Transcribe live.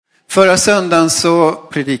Förra söndagen så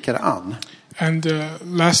predikade Ann. And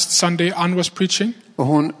last Sunday, Ann was preaching. Och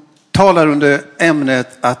hon talar under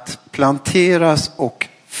ämnet att planteras och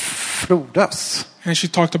frodas. And she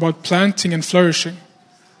talked about planting and flourishing.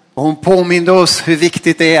 Och hon påminde oss hur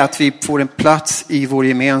viktigt det är att vi får en plats i vår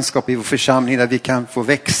gemenskap, i vår församling där vi kan få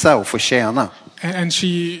växa och få tjäna. And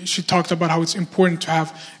she talked about how it's important to have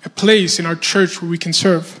a place in our church where we can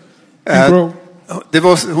serve and grow.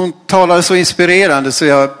 Hon talade så inspirerande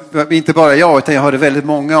så inte bara jag utan jag hörde väldigt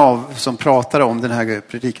många som pratade om den här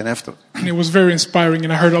predikan efter. And it was very inspiring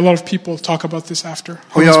and I heard a lot of people talk about this after.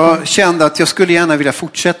 Och jag kände att jag skulle gärna vilja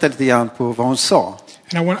fortsätta lite grann på vad hon sa.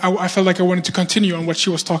 And I felt like I wanted to continue on what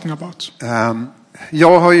she was talking about.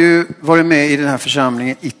 Jag har ju varit med i den här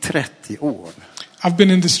församlingen i 30 år. I've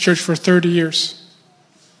been in this church for 30 years.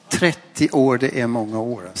 30 år, det är många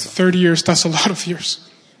år alltså. 30 years, that's a lot of years.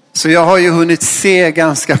 Så jag har ju hunnit se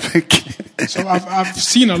ganska mycket. So I've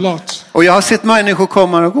seen a lot. Och jag har sett människor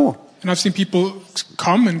komma och gå. And I've seen people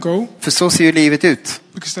come and go. För så ser ju livet ut.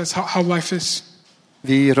 Because that's how life is.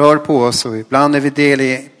 Vi rör på oss och ibland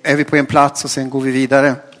är vi på en plats och sen går vi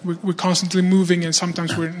vidare. We're constantly moving and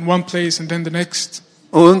sometimes we're in one place and then the next.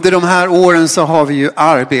 Och under de här åren så har vi ju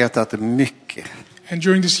arbetat mycket. And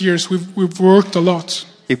during these years we've worked a lot.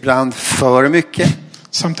 Ibland för mycket.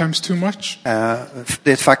 Sometimes too much. Det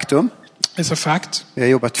är ett faktum. It's a fact. Vi har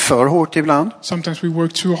jobbat för hårt ibland. Sometimes we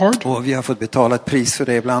work too hard. Och vi har fått betala ett pris för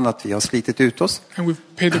det ibland att vi har slitit ut oss. And we've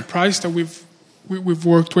paid the price that we've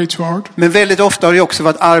worked way too hard. Men väldigt ofta har det också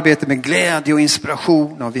varit arbete med glädje och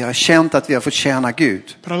inspiration och vi har känt att vi har fått tjäna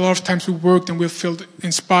Gud. But a lot of times we worked and we've felt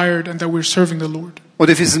inspired and that we're serving the Lord. Och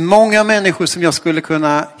det finns många människor som jag skulle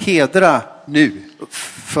kunna hedra nu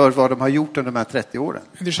för vad de har gjort under de här 30 åren.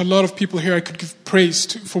 And there's a lot of people here I could give praise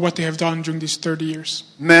to for what they have done during these 30 years.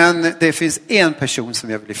 Men det finns en person som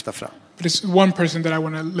jag vill lyfta fram. But it's one person that I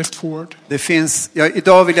want to lift forward.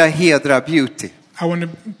 Idag vill jag hedra Beauty. I want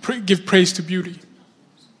to give praise to Beauty.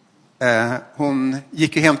 Hon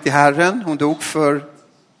gick ju hem till Herren. Hon dog för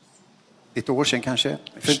ett år sedan kanske.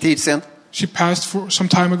 För en tid sedan. She passed for some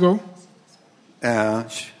time ago.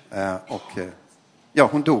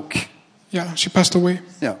 Hon dog. Yeah, she passed away.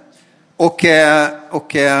 Ja.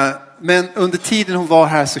 Men under tiden hon var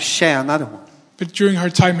här så tjänade hon. But during her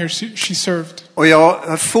time here, she served. Och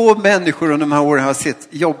jag få människor under de här åren har sett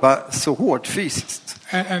jobba så hårt fysiskt.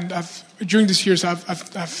 And during these years,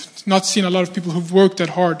 I've not seen a lot of people who've worked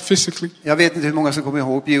that hard physically. Jag vet inte hur många som kommer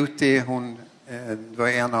ihåg Beauty. Hon var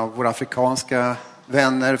en av våra afrikanska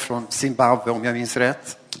vänner från Zimbabwe om jag minns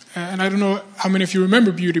rätt. And I don't know how many of you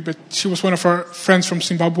remember Beauty, but she was one of our friends from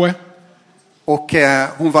Zimbabwe. Och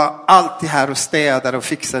hon var alltid här och städade och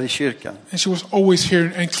fixade i kyrkan. And she was always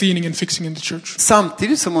here and cleaning and fixing in the church.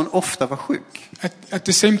 Samtidigt som hon ofta var sjuk. At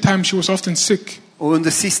the same time she was often sick. Och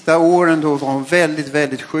under sista åren då var hon väldigt,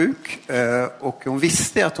 väldigt sjuk. Och hon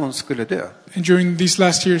visste att hon skulle dö. And during these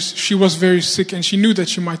last years she was very sick and she knew that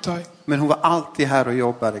she might die. Men hon var alltid här och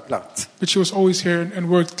jobbade glatt. But she was always here and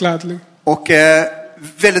worked gladly. Och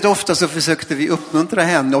väldigt ofta så försökte vi uppmuntra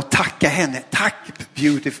henne och tacka henne. Tack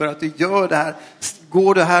Beauty för att du gör det här.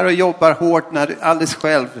 Går du här och jobbar hårt när du alldeles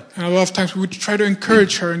själv. And a lot of times we would try to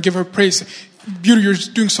encourage her and give her praise. Beauty,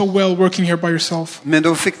 you're doing so well working here by yourself. Men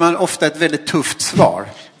då fick man ofta ett väldigt tufft svar.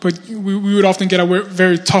 But we would often get a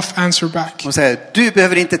very tough answer back. Hon säger, du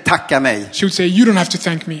behöver inte tacka mig. She would say, you don't have to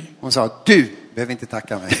thank me. Hon sa, du behöver inte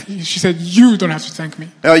tacka mig. She said, you don't have to thank me.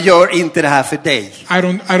 Jag gör inte det här för dig. I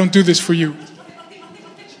don't do this for you.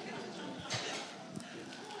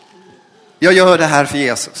 Jag gör det här för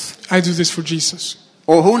Jesus. I do this for Jesus.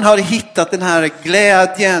 Och hon har hittat den här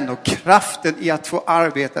glädjen och kraften i att få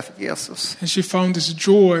arbeta för Jesus. And she found this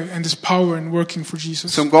joy and this power in working for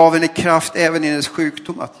Jesus. Som gav henne kraft även i hennes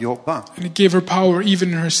sjukdom att jobba. And it gave her power even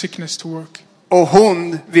in her sickness to work. Och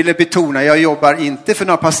hon ville betona, jag jobbar inte för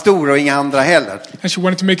några pastorer och inga andra heller. And she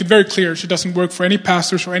wanted to make it very clear she doesn't work for any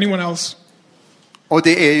pastors or anyone else. Och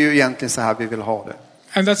det är ju egentligen så här vi vill ha det.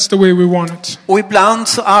 And that's the way we want it. Och ibland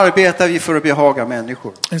så arbetar vi för att behaga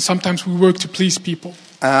människor. And sometimes we work to please people.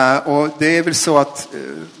 Och det är väl så att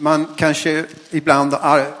man kanske ibland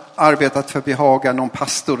har arbetat för att behaga någon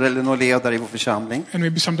pastor eller någon ledare i vår församling. And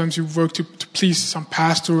maybe sometimes you work to please some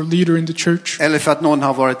pastor or leader in the church. Eller för att någon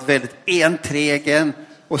har varit väldigt enträgen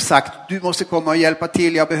och sagt, du måste komma och hjälpa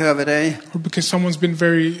till, jag behöver dig. Or because someone's been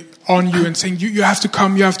very on you and saying, you have to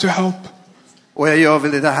come, you have to help. Och jag gör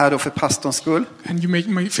väl det här då för pastorns skull. And you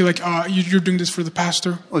might feel like you're doing this for the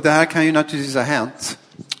pastor. Och det här kan ju naturligtvis ha hänt.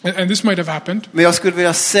 And this might have happened. Men jag skulle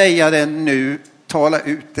vilja säga det nu, tala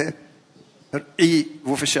ut det i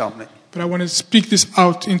vår församling. But I want to speak this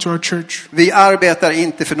out into our church. Vi arbetar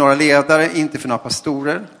inte för några ledare, inte för några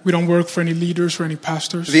pastorer. We don't work for any leaders or any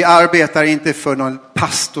pastors. Vi arbetar inte för någon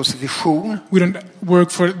pastorsvision. We don't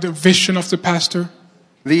work for the vision of the pastor.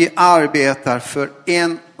 Vi arbetar för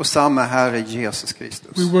en och samma Herre Jesus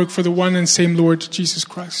Kristus. We work for the one and same Lord Jesus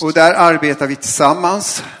Christ. Och där arbetar vi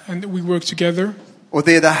tillsammans. And we work together. Och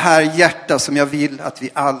det är det här hjärta som jag vill att vi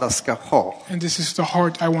alla ska ha. And this is the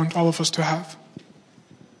heart I want all of us to have.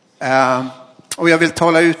 Och jag vill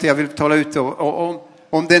tala ut det. Och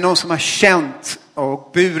om det är någon som har känt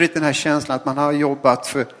och burit den här känslan att man har jobbat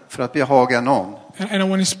för att behaga någon. And I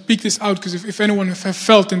want to speak this out because if anyone have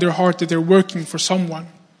felt in their heart that they're working for someone.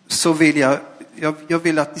 Så vill jag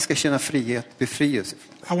vill att ni ska känna befrielse.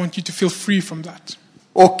 I want you to feel free from that.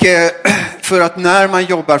 Och för att när man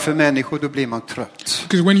jobbar för människor då blir man trött.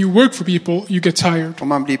 Because when you work for people, you get tired. Och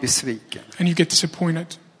man blir besviken. And you get disappointed.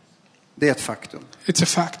 Det är ett faktum. It's a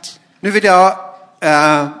fact. Nu vill jag,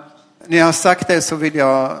 när jag har sagt det så vill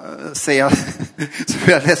jag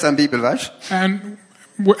läsa en bibelvers. And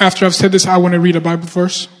after I've said this, I want to read a Bible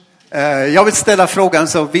verse. Jag vill ställa frågan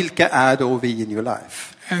så, vilka är då vi in your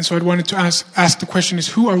life? And so I wanted to ask the question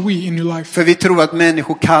is, who are we in your life? För vi tror att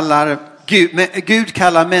Gud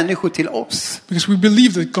kallar människor till oss. Because we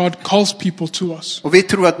believe that God calls people to us. Och vi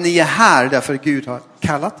tror att ni är här därför Gud har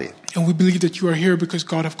kallat er. And we believe that you are here because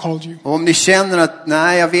God have called you. Och om ni känner att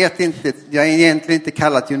nej, jag vet inte, jag är egentligen inte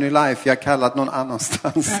kallad till New Life, jag är kallad någon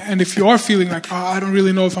annanstans. And if you are feeling like, I don't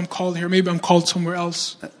really know if I'm called here, maybe I'm called somewhere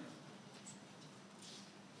else.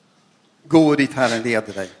 Gå dit Herren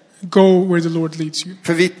leder dig. Go where the Lord leads you.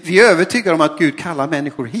 För vi är övertygade om att Gud kallar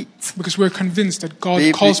människor hit. Because we're convinced that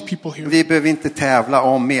God calls people here. Vi behöver inte tävla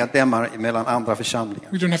om medlemmar mellan andra församlingar.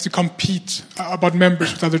 We don't have to compete about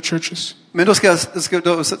members with other churches. Men då ska jag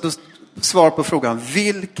svara på frågan,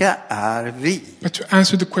 vilka är vi? But to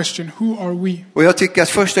answer the question, who are we? Och jag tycker att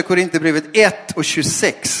första Korinthierbrevet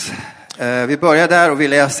 1:26. Vi börjar där och vi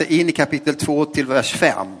läser in i kapitel 2 till vers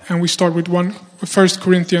 5. And we start with 1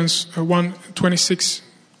 Corinthians 1:26.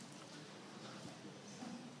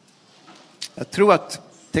 Jag tror att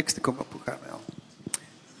texten kommer upp på skärmen. Ja.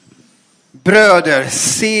 Bröder,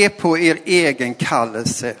 se på er egen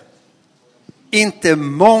kallelse. Inte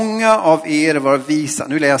många av er var visa.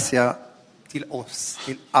 Nu läser jag till oss,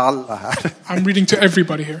 till alla här. I'm reading to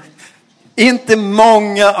everybody here. Inte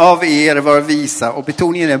många av er var visa, och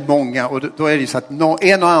betoningen är många, och då är det ju så att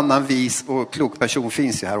en och annan vis och klok person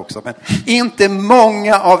finns ju här också. Men inte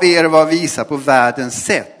många av er var visa på världens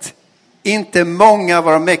sätt. Inte många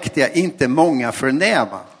var mäktiga, inte många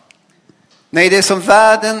förnäma. Nej, det som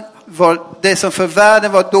för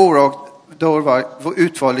världen var dårvart var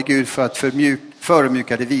utvalde Gud för att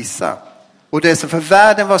förödmjuka det visa. Och det som för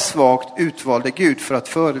världen var svagt utvalde Gud för att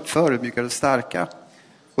förödmjuka det starka.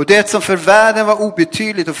 Och det som för världen var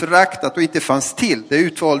obetydligt och föraktat och inte fanns till, det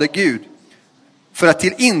utvalde Gud för att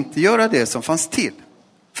till inte göra det som fanns till.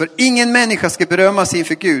 För ingen människa ska berömma sig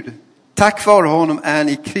inför Gud. Tack vare honom är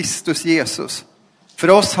ni Kristus Jesus. För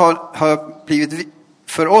oss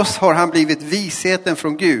har han blivit visheten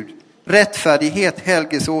från Gud. Rättfärdighet,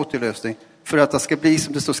 helgelse och återlösning. För att det ska bli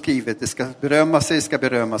som det står skrivet. Det ska berömma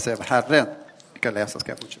sig av Herren. Jag kan läsa,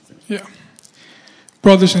 ska jag fortsätta. Yeah.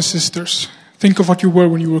 Brothers and sisters, think of what you were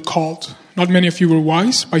when you were called. Not many of you were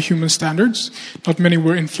wise by human standards. Not many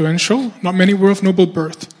were influential. Not many were of noble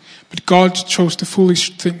birth. But God chose the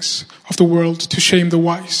foolish things of the world to shame the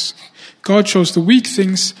wise. God chose the weak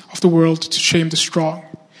things of the world to shame the strong.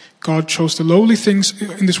 God chose the lowly things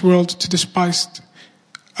in this world to despise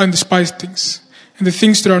things, and the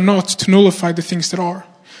things that are not to nullify the things that are,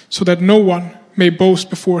 so that no one may boast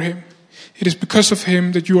before him. It is because of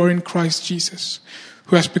him that you are in Christ Jesus,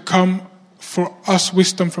 who has become for us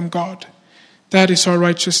wisdom from God. That is our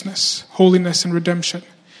righteousness, holiness, and redemption.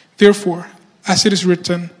 Therefore, as it is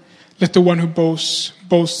written, let the one who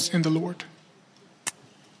boasts in the Lord.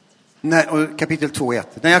 Kapitel 2:1.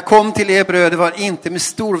 När jag kom till er bröder var inte med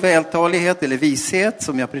stor vältalighet eller vishet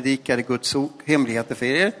som jag predikade Guds hemligheter för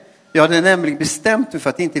er. Jag hade nämligen bestämt mig för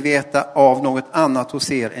att inte veta av något annat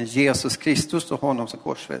hos er än Jesus Kristus och honom som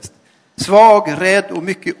korsfäst. Svag, rädd och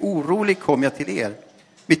mycket orolig kom jag till er.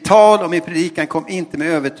 Mitt tal och min predikan kom inte med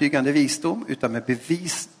övertygande visdom utan med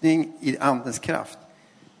bevisning i andens kraft.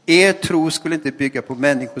 Er tro skulle inte bygga på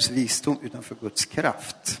människors visdom utan för Guds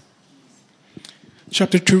kraft.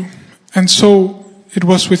 Chapter 2. And so it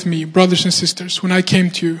was with me, brothers and sisters, when I came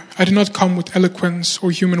to you. I did not come with eloquence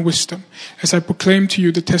or human wisdom, as I proclaimed to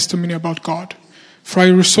you the testimony about God. For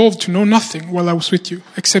I resolved to know nothing while I was with you,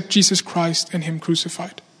 except Jesus Christ and him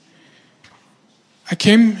crucified. I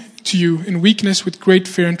came to you in weakness with great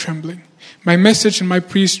fear and trembling. My message and my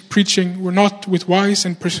preaching were not with wise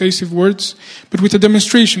and persuasive words, but with a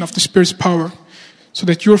demonstration of the Spirit's power, so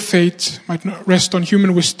that your faith might not rest on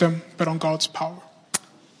human wisdom, but on God's power.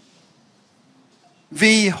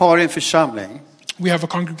 Vi har en församling We have a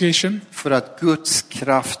congregation för att Guds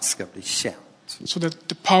kraft ska bli känd. so that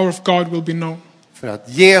the power of God will be known, För att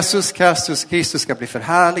Jesus Kristus ska bli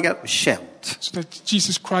förhärligad och känd. so that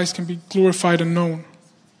Jesus Christ can be glorified and known.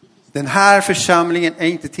 Den här församlingen är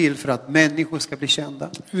inte till för att människor ska bli kända.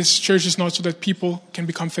 This church is not so that people can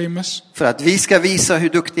become famous, För att vi ska visa hur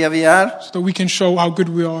duktiga vi är. so that we can show how good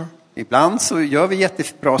we are. Ibland så gör vi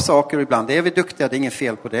jättebra saker och ibland är vi duktiga, det är inget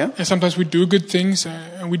fel på det. And sometimes we do good things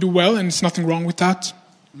and we do well, and it's nothing wrong with that.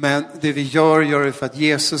 Men det vi gör vi för att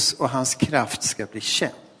Jesus och hans kraft ska bli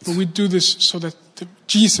känd. But we do this so that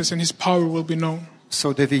Jesus and his power will be known.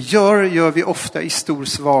 Så det vi gör vi ofta i stor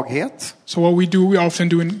svaghet. So what we do, we often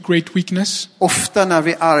do in great weakness. Ofta när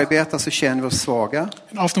vi arbetar så känner vi oss svaga.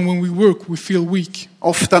 And often when we work, we feel weak.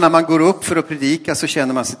 Ofta när man går upp för att predika så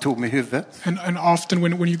känner man sig tom i huvudet. And often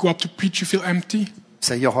when you go up to preach, you feel empty.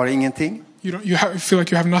 Säger jag har ingenting. You feel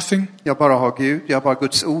like you have nothing. Jag bara har Gud, jag har bara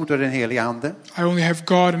Guds ord och den heliga ande. I only have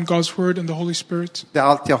God and God's word and the Holy Spirit. Det är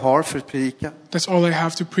allt jag har för att predika. That's all I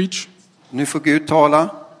have to preach. Nu får Gud tala.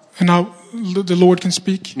 And now the Lord can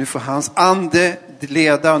speak. Nu får hans ande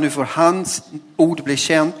leda och nu får hans ord bli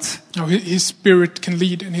känt. Now his spirit can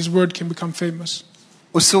lead and his word can become famous.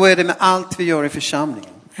 Och så är det med allt vi gör i församlingen.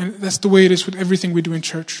 And that's the way it is with everything we do in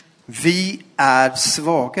church. Vi är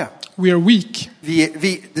svaga. We are weak.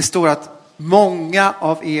 Det står att många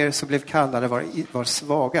av er som blev kallade var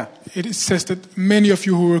svaga. It says that many of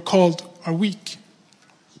you who were called are weak,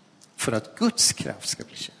 För att Guds kraft ska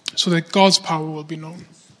bli känd. so that God's power will be known.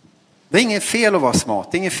 Det är inget fel att vara smart,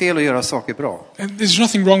 det är inget fel att göra saker bra. And there's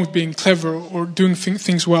nothing wrong with being clever or doing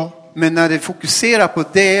things well. Men när det fokuserar på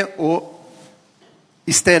det och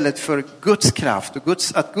istället för Guds kraft och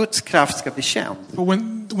att Guds kraft ska bli känd. But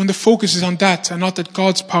when the focus is on that and not that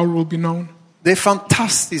God's power will be known. Det är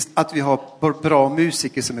fantastiskt att vi har bra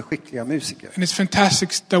musiker som är skickliga musiker. And it's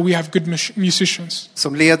fantastic that we have good musicians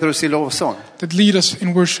Som leder oss i lovsång. that lead us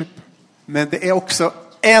in worship. Men det är också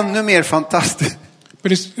ännu mer fantastiskt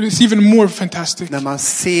But it's even more fantastic när man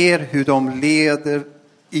ser hur de leder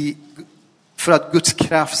för att Guds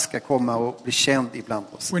kraft ska komma och bli känd ibland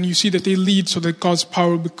oss. when you see that they lead so that God's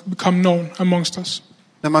power become known amongst us.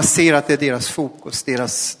 När man ser att det är deras fokus,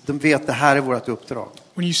 de vet att det här är vårt uppdrag.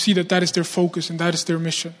 When you see that is their focus and that is their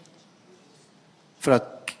mission. För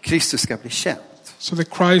att Kristus ska bli känd. So that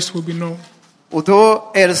Christ will be known. Och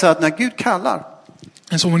då är det så att när Gud kallar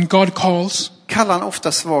And so when God calls, kallar han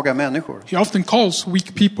ofta svaga människor. he often calls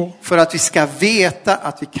weak people För att vi ska veta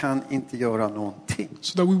att vi kan inte göra någonting.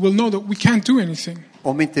 so that we will know that we can't do anything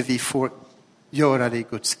Om inte vi får göra det i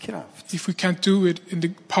Guds kraft. if we can't do it in the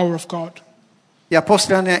power of God. I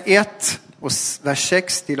Apostlagärningarna 1 och vers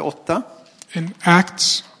 6-8. In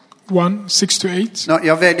Acts 1, 6-8.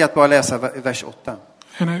 Jag väljer att bara läsa vers 8.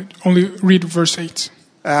 And I only read verse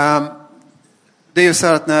 8. Det är ju så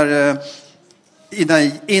att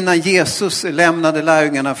innan Jesus lämnade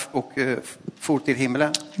lärjungarna och for till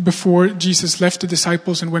himlen. Before Jesus left the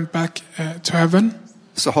disciples and went back to heaven,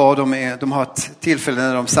 Så har de har ett tillfälle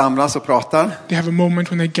när de samlas och pratar. they have a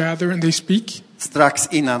moment when they gather and they speak Strax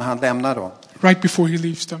innan han lämnar dem. right before he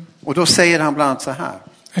leaves them. Och då säger han bland annat så här.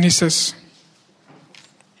 And he says,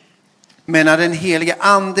 Men när den helige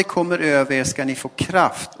ande kommer över er ska ni få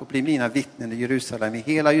kraft och bli mina vittnen i Jerusalem, i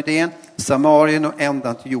hela Judeen, Samarien och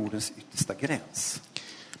ända till jordens yttersta gräns.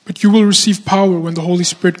 but you will receive power when the Holy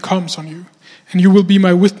Spirit comes on you, and you will be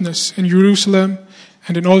my witness in Jerusalem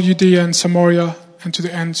and in all Judea and Samaria and to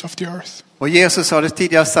the ends of the earth. Och Jesus har det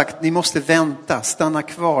tidigare sagt, ni måste vänta, stanna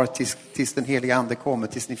kvar tills den helige ande kommer,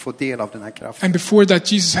 tills ni får del av den här kraften. And before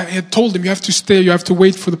that, Jesus had told them, you have to stay, you have to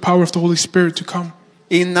wait for the power of the Holy Spirit to come.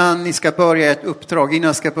 Innan ni ska börja ett uppdrag, innan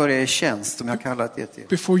ni ska börja er tjänst som jag kallat det till.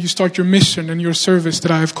 Before you start your mission and your service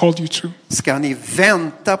that I have called you to, Ska ni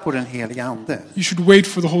vänta på den helige ande. you should wait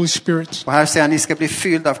for the Holy Spirit. Och här säger han, ni ska bli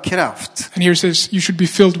fylld av kraft. And here it says, you should be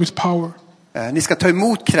filled with power. Ni ska ta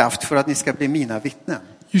emot kraft för att ni ska bli mina vittnen.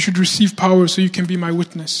 You should receive power so you can be my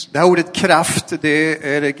witness. Det här ordet kraft,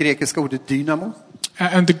 det är det grekiska ordet dynamo.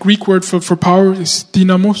 And the Greek word for power is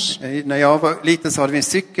dynamos. När jag var liten så hade vi en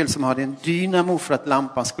cykel som hade en dynamo för att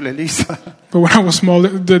lampan skulle lysa. But when I was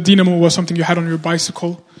small, the dynamo was something you had on your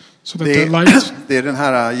bicycle so that the light, Det är den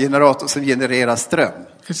här generatorn som genererar ström.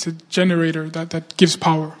 it's a generator that gives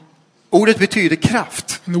power. Ordet betyder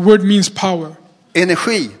kraft, And the word means power,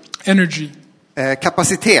 energi, energy,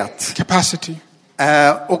 kapacitet, capacity,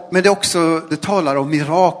 Men det talar om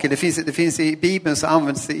mirakel. Det finns i Bibeln så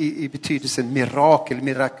används det i betydelsen mirakel,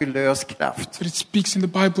 mirakulös kraft. But it speaks in the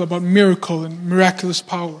Bible about miracle and miraculous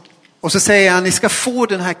power. Och så säger han, ni ska få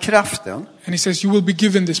den här kraften. And he says, you will be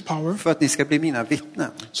given this power för att ni ska bli mina vittnen.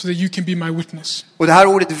 so that you can be my witness. Och det här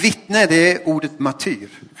ordet vittne, det är ordet martyr.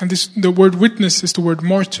 And the word witness is the word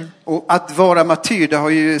martyr. Och att vara martyr, det har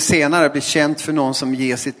ju senare blivit känt för någon som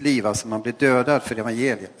ger sitt liv, alltså man blir dödad för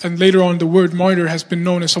evangeliet. And later on the word martyr has been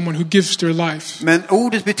known as someone who gives their life. Men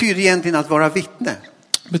ordet betyder egentligen att vara vittne.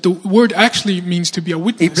 But the word actually means to be a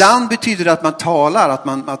witness. Ibland betyder det att man talar,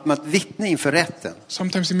 att man vittne inför rätten.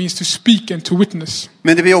 Sometimes it means to speak and to witness.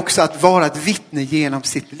 Men det blir också att vara ett vittne genom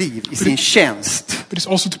sitt liv, i sin tjänst. But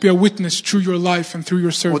it's also to be a witness through your life and through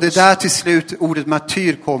your service. Och det där till slut ordet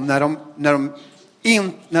martyr kom,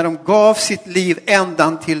 när de gav sitt liv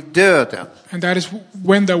ändan till döden. And that is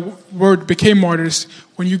when the word became martyrs,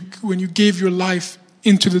 when you gave your life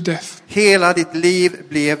into the death. Hela ditt liv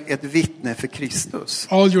blev ett vittne för Kristus.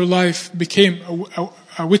 All your life became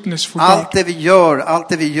a witness for God. Allt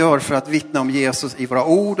det vi gör för att vittna om Jesus i våra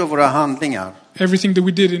ord och våra handlingar. Everything that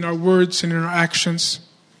we did in our words and in our actions.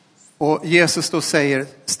 Och Jesus då säger,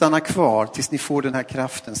 stanna kvar tills ni får den här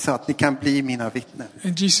kraften så att ni kan bli mina vittnen.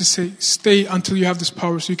 And Jesus say, stay until you have this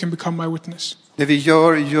power so you can become my witness. Det vi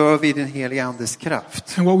gör vi i den helige Andes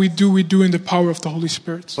kraft. And what we do in the power of the Holy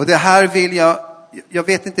Spirit. Och det här vill jag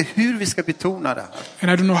vet inte hur vi ska betona det här.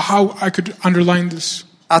 And I don't know how I could underline this.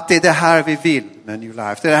 Att det är det här vi vill med New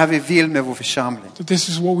Life. Det är det här vi vill med vår församling. That this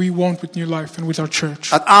is what we want with New Life and with our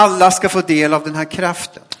church. Att alla ska få del av den här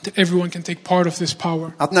kraften. That everyone can take part of this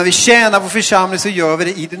power. Att när vi tjänar vår församling så gör vi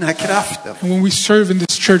det i den här kraften. And when we serve in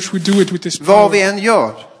this church, we do it with this Vad vi power. än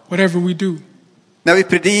gör. Whatever we do. När vi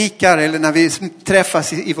predikar eller när vi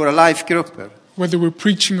träffas i våra life-grupper. Whether we're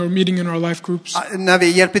preaching or meeting in our life groups. När vi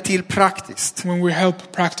hjälper till praktiskt. When we help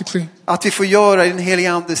practically. Att vi får göra i den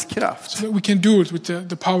helige Andes kraft. So that we can do it with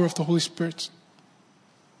the power of the Holy Spirit.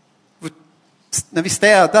 När vi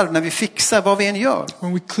städar, när vi fixar, vad vi än gör.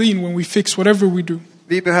 When we clean, when we fix, whatever we do.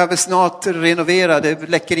 Vi behöver snart renovera, det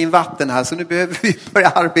läcker in vatten här. Så nu behöver vi börja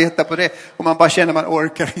arbeta på det. Och man bara känner man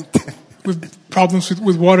orkar inte. With problems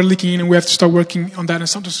with water leaking in and we have to start working on that. And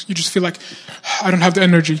sometimes you just feel like, I don't have the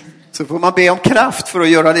energy. Så får man be om kraft för att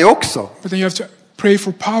göra det också. But then you have to pray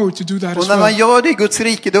for power to do that Och as när man well. gör det i Guds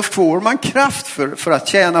rike, då får man kraft för att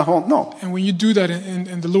tjäna honom. And when you do that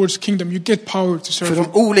in the Lord's kingdom, you get power to serve För de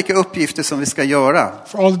Him. olika uppgifter som vi ska göra.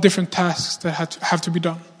 For all the different tasks that have to be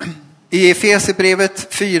done. I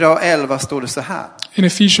Efesierbrevet 4 och 11 står det så här. In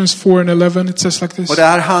Ephesians 4 and 11 it says like this. Och det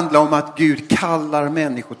här handlar om att Gud kallar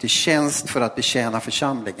människor till tjänst för att betjäna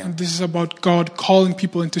församlingen. And this is about God calling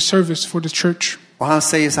people into service for the church. Och han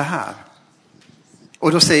säger så här.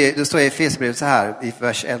 Och då står i Efesierbrevet så här i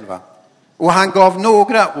vers 11. Och han gav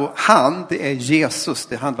några, och han, det är Jesus,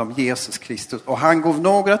 det handlar om Jesus Kristus. Och han gav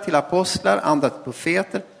några till apostlar, andra till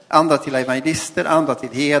profeter, andra till evangelister, andra till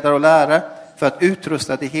herdar och lärare. För att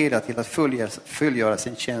utrusta det hela till att fullgöra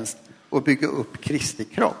sin tjänst och bygga upp Kristi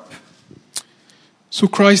kropp. So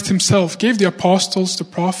Christ himself gave the apostles, the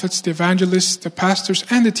prophets, the evangelists, the pastors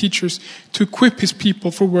and the teachers to equip his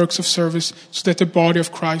people for works of service so that the body of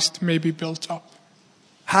Christ may be built up.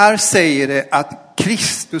 Här säger det att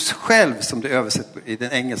Kristus själv, som det översätts i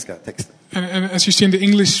den engelska texten. And as you see in the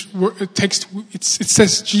English text, it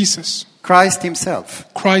says Jesus. Christ himself.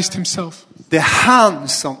 Christ himself. Det är han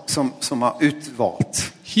som har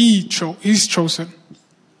utvalt. He's chosen.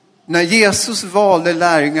 När Jesus valde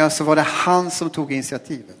lärjungar så var det han som tog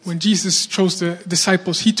initiativet. When Jesus chose the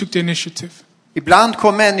disciples, he took the initiative. Ibland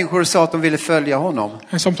kom människor och sa att de ville följa honom.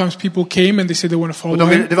 And sometimes people came and they said they want to follow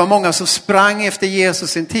him. Det var många som sprang efter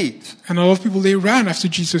Jesus en tid. And a lot of people, they ran after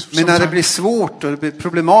Jesus for Men some när det time. blev svårt och det blev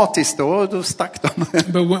problematiskt då stack de.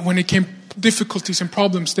 But when it came difficulties and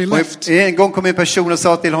problems, they left. En gång kom en person och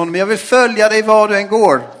sa till honom, jag vill följa dig var du än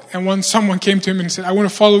går. And when someone came to him and said, I want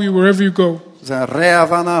to follow you wherever you go. Så här,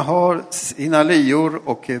 rävarna har sina lyor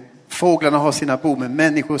och fåglarna har sina bo, men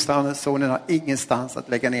människosonen har ingenstans att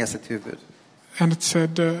lägga ner sitt huvud. And it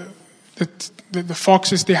said that the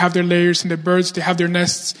foxes, they have their lairs, and the birds, they have their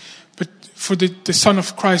nests. But for the Son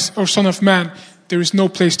of Christ or Son of Man, there is no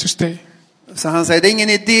place to stay. Så han säger, det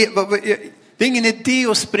är ingen idé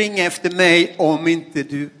att springa efter mig om inte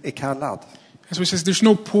du är kallad. And so he says, there's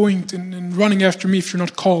no point in running after me if you're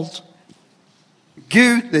not called.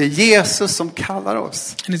 Gud, det är Jesus som kallar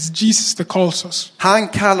oss. And it's Jesus that calls us. Han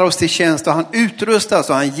kallar oss till tjänst och han utrustar oss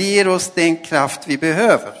och han ger oss den kraft vi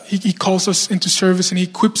behöver. He calls us into service and he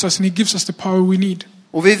equips us and he gives us the power we need.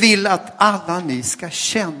 Och vi vill att alla ni ska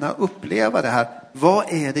känna och uppleva det här.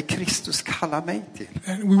 vad är det Kristus kallar mig till?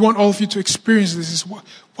 And we want all of you to experience this. Is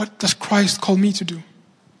what does Christ call me to do?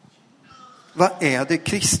 Vad är det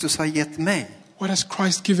Kristus har gett mig? What has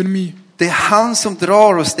Christ given me? Det är han som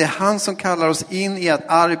drar oss, det är han som kallar oss in i att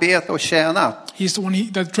arbeta och tjäna. He's the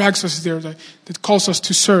one that drags us there, that calls us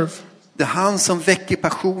to serve. Det är han som väcker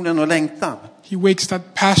passionen och längtan. He wakes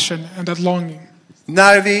that passion and that longing.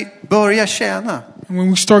 När vi börjar tjäna And when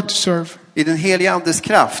we start to serve i den heliga andes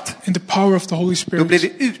kraft, in the power of the Holy då blir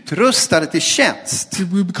Spirit, vi utrustade till tjänst.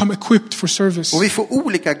 we become equipped for service. Och vi får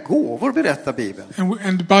olika gåvor, berättar Bibeln.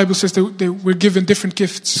 And the Bible says that we're given different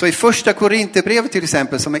gifts. Så i första Korinthierbrevet till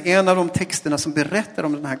exempel, som är en av de texterna som berättar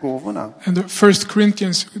om de här gåvorna. And the First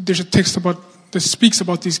Corinthians, there's a text that speaks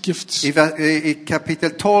about these gifts. I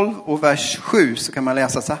kapitel 12 och vers 7 så kan man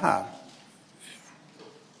läsa så här.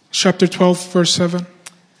 Chapter 12, verse 7.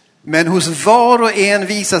 Men hos var och en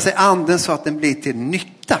visar sig anden så att den blir till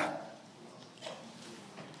nytta.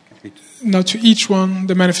 Now to each one,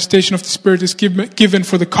 the manifestation of the Spirit is given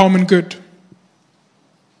for the common good.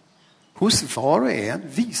 Hos var och en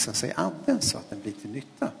visar sig anden så att den blir till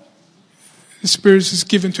nytta. The Spirit is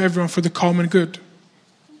given to everyone for the common good.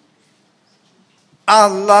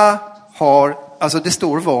 Alla har, alltså det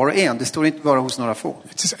står var och en, det står inte bara hos några få.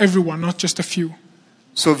 It says everyone, not just a few.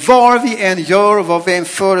 Så vad vi än gör och vad vi än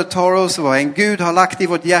företar oss och vad en Gud har lagt i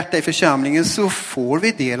vårt hjärta i församlingen, så får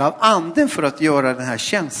vi del av anden för att göra den här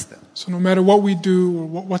tjänsten. So no matter what we do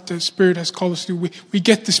or what the Spirit has called us to do, we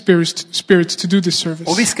get the Spirit to do this service.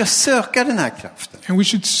 Och vi ska söka den här kraften. And we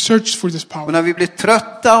should search for this Och power. när vi blir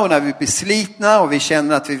trötta och när vi blir slitna och vi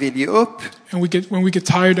känner att vi vill ge upp, And when we get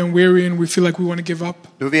tired and weary and we feel like we want to give up,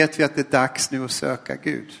 då vet vi att det är dags nu att söka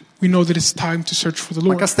Gud. we know that it's time to search for the Man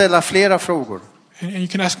Lord. kan ställa flera frågor. And you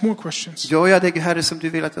can ask more questions. Gör jag det, Herre, som du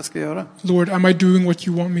vill att jag ska göra? Lord, am I doing what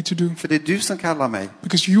you want me to do? För det är du som kallar mig.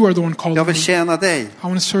 Because you are the one calling Jag vill me. tjäna dig. I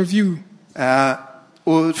want to serve you.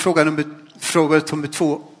 Och fråga nummer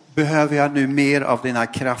 2. Behöver jag nu mer av den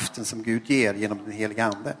här kraften som Gud ger genom den heliga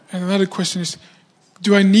ande? And another question is,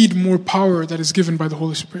 do I need more power that is given by the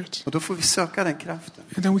Holy Spirit? Och då får vi söka den kraften.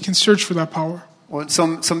 And then we can search for that power. Och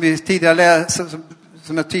som vi tidigare läste,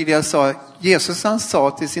 som jag tidigare sa, Jesus han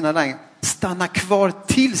sa till sina lärjungar, stanna kvar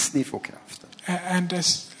tills ni får kraften. And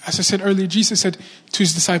as I said earlier, Jesus said to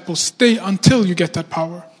his disciples, stay until you get that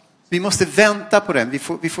power. Vi måste vänta på den.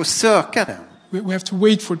 Vi får söka den. We have to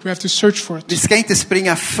wait for it. We have to search for Vi it. ska inte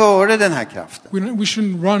springa före den här kraften. We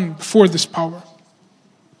shouldn't run before this power.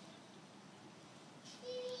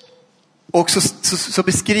 Och så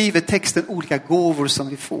beskriver texten olika gåvor som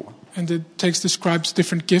vi får. And the text describes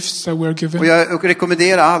different gifts that we're given. Och jag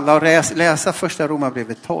rekommenderar alla att läsa första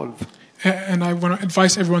Romarbrevet 12. And I want to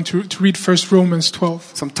advise everyone to read First Romans 12.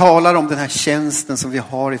 Som talar om den här tjänsten som vi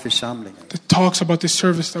har i församlingen. That talks about the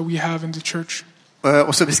service that we have in the church.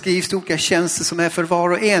 Och så beskrivs det olika tjänster som är för var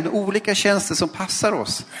och en. Olika tjänster som passar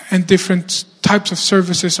oss. And different types of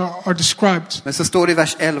services are described. Men så står det i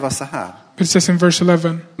vers 11 så här. But it says in verse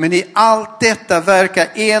 11. Men i allt detta verkar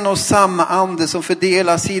en och samma ande som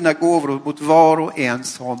fördelar sina gåvor mot var och en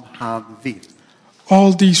som han vill.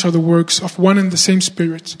 All these are the works of one and the same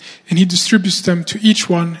Spirit, and he distributes them to each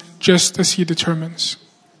one just as he determines.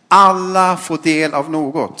 Alla får del av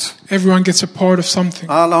något. Everyone gets a part of something.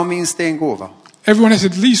 Alla har minst en gåva. Everyone has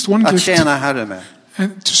at least one Att gift tjäna Herren med.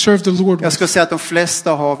 and to serve the Lord Jag with. skulle säga att de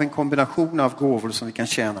flesta har en kombination av gåvor som vi kan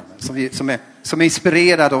tjäna med. Som är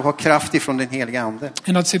inspirerade och har kraft ifrån den heliga ande.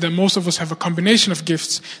 And I'd say that most of us have a combination of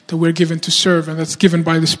gifts that we're given to serve, and that's given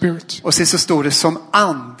by the Spirit. Och sen så står det som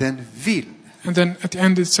anden vill. And then at the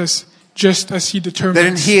end it says, just as he Det är den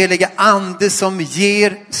determines. heliga ande som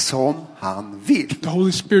ger som han vill. The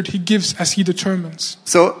Holy Spirit, he gives as he determines.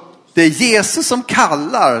 Så det är Jesus som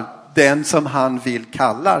kallar den som han vill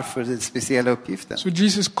kallar för den speciella uppgiften. So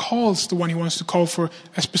Jesus calls the one he wants to call for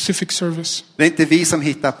a specific service. Det är inte vi som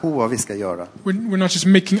hittar på vad vi ska göra. We're not just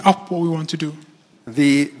making up what we want to do.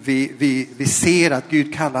 Vi ser att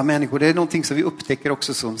Gud kallar människor. Det är någonting som vi upptäcker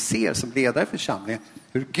också som ledare i församlingen.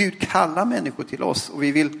 Hur Gud kallar människor till oss. Och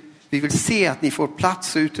vi vill se att ni får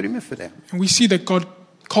plats och utrymme för det. And we see that God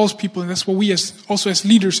calls people, and that's what we as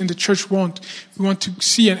leaders in the church want. We want to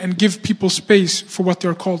see and give people space for what they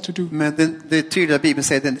are called to do. Men det tydliga Bibeln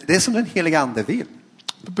säger det är som den heliga ande vill.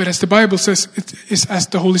 But as the Bible says, it is as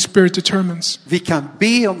the Holy Spirit determines. Vi kan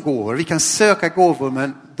be om gåvor, vi kan söka gåvor,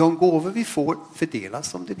 men de gåvor vi får fördelas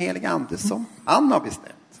som den heliga ande som han har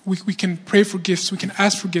bestämt. We can pray for gifts, we can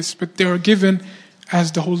ask for gifts, but they are given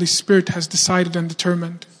as the Holy Spirit has decided and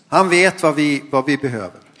determined. Han vet vad vi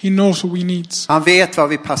behöver. He knows what we need. Han vet vad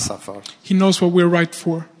vi passar för. He knows what we're right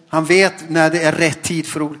for. Han vet när det är rätt tid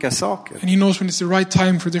för olika saker. And he knows when it's the right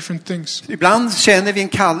time for different things. Ibland känner vi en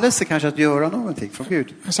kallelse kanske att göra någonting från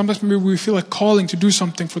Gud. And sometimes maybe we feel a calling to do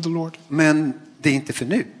something for the Lord. Men det är inte för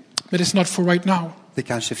nu. But it's not for right now. Det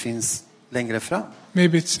kanske finns längre fram.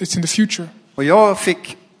 Maybe it's in the future. Och jag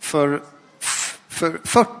fick för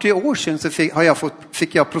 40 år sedan så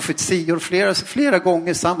fick jag profetior flera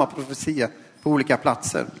gånger samma profetia på olika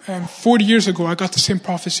platser. And 40 years ago I got the same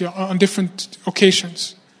prophecy on different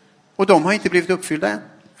occasions. Och de har inte blivit uppfyllda än.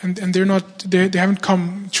 And they haven't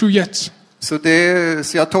come true yet. Så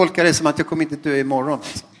jag tolkar det som att jag kommer inte dö imorgon.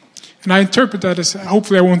 And I interpret that as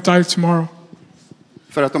hopefully I won't die tomorrow.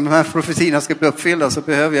 För att om de här profetierna ska bli uppfyllda så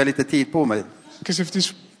behöver jag lite tid på mig. Because if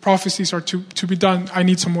these prophecies are to be done, I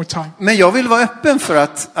need some more time. Men jag vill vara öppen för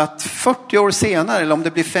att 40 år senare, eller om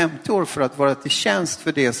det blir 50 år, för att vara till tjänst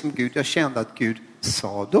för det som jag kände att Gud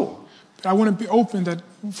sa då. I want to be open that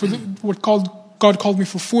for what God called me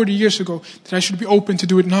for 40 years ago, that I should be open to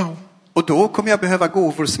do it now. Och då kommer jag behöva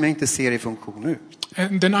gåvor som jag inte ser i funktion nu.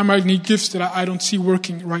 And then I might need gifts that I don't see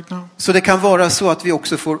working right now. Så det kan vara så att vi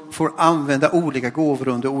också får använda olika gåvor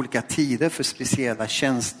under olika tider för speciella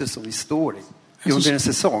tjänster som vi står i under en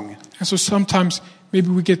säsong. And so sometimes maybe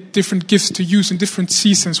we get different gifts to use in different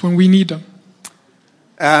seasons when we need them.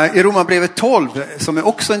 I Romarbrevet 12, som är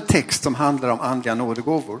också en text som handlar om andliga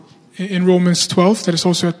nådegåvor. In Romans 12, there is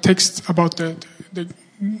also a text about the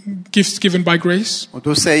gifts given by grace. Och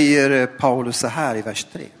då säger Paulus så här i vers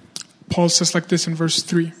 3. Paul says like this in verse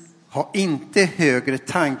 3. Ha inte högre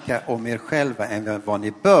tankar om er själva än vad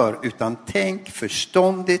ni bör, utan tänk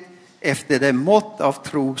förståndigt efter det mått av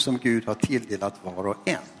tro som Gud har tilldelat var och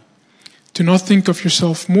en. Do not think of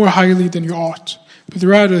yourself more highly than you ought, but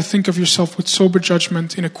rather think of yourself with sober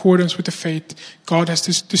judgment in accordance with the faith God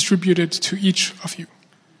has distributed to each of you.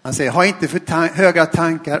 Han säger, ha inte för höga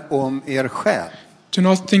tankar om er själv. Do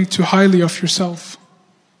not think too highly of yourself.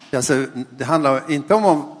 Alltså, det handlar inte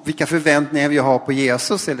om vilka förväntningar vi har på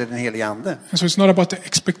Jesus eller den helige ande. And so it's not about the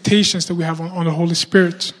expectations that we have on the Holy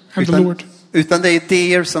Spirit and the Lord. Utan det är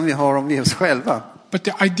idéer som vi har om oss själva. But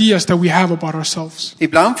the ideas that we have about ourselves.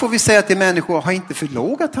 Ibland får vi säga till människor, ha inte för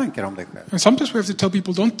låga tankar om dig själv. And sometimes we have to tell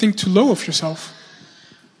people, don't think too low of yourself.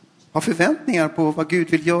 Ha förväntningar på vad Gud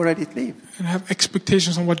vill göra i ditt liv. And have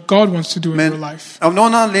expectations on what God wants to do in your life. Av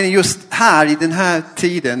någon anledning just här i den här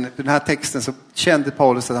tiden, den här texten, så kände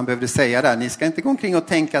Paulus att han behövde säga det. Ni ska inte gå omkring och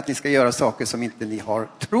tänka att ni ska göra saker som inte ni har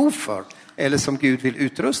tro för. Eller som Gud vill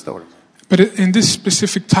utrusta er. But in this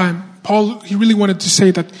specific time, Paul, he really wanted to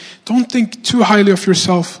say that don't think too highly of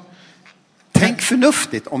yourself. Tänk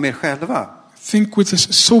förnuftigt om er själva. Think with a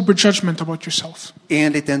sober judgment about yourself.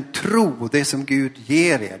 Enligt en tro, det som Gud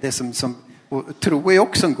ger er. Det som och tro är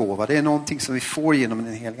också en gåva. Det är någonting som vi får genom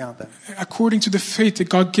den helige ande. According to the faith that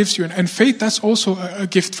God gives you. And faith, that's also a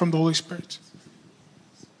gift from the Holy Spirit.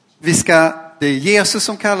 Det är Jesus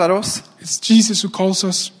som kallar oss. It's Jesus who calls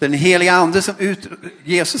us. Den helige ande som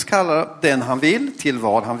Jesus kallar den han vill till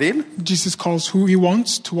vad han vill. Jesus calls who he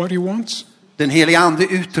wants to what he wants. Den helige ande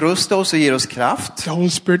utrustar oss och ger oss kraft. The Holy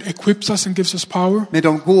Spirit equips us and gives us power. Med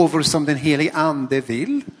de gåvor som den helige ande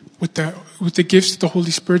vill. With the gifts the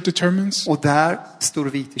Holy Spirit determines. Och där står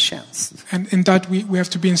vi till tjänst. And in that we have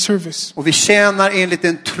to be in service. Och vi tjänar enligt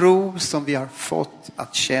en tro som vi har fått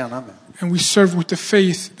att tjäna med. And we serve with the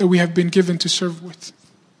faith that we have been given to serve with.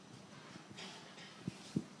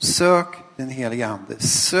 Sök den helige ande.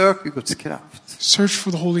 Sök Guds kraft. Search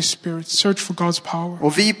for the Holy Spirit. Search for God's power.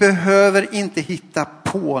 Och vi behöver inte hitta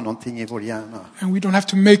på någonting i vår hjärna. And we don't have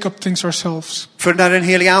to make up things ourselves. För när den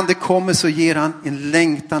helige ande kommer så ger han en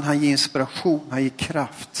längtan, han ger inspiration, han ger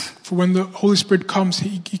kraft. For when the Holy Spirit comes,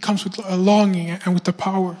 he comes with a longing and with the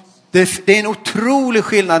power. Det är en otrolig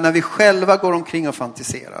skillnad när vi själva går omkring och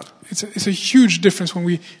fantiserar. It's a huge difference when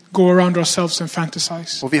we go around ourselves and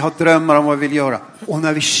fantasize. Och vi har drömmar om vad vi vill göra. Och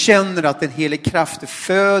när vi känner att den helige kraft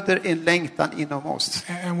föder en längtan inom oss.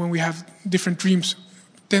 And when we have different dreams,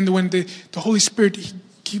 then when the Holy Spirit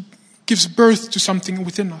he gives birth to something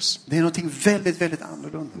within us. Det är någonting väldigt, väldigt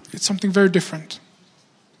annorlunda. It's something very different.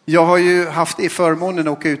 Jag har ju haft i förmånen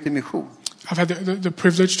att åka ut i mission. I've had the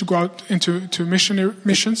privilege to go out into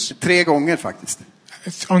missions. 3 gånger faktiskt.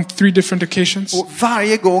 On 3 different occasions. Och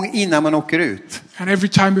varje gång innan man åker ut. And every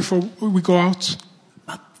time before we go out.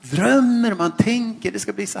 Man drömmer, man tänker det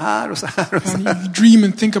ska bli så här och så här och så här. And you dream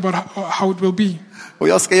and think about how it will be. Och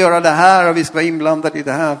jag ska göra det här och vi ska vara inblandade i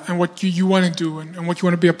det här. And what you want to do and what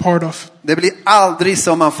you want to be a part of. Det blir aldrig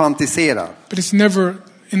som man fantiserar. But it's never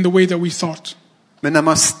in the way that we thought. Men när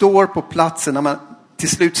man står på platsen, när man till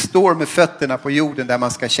slut står med fötterna på jorden där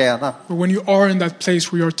man ska tjäna. But when you are in that place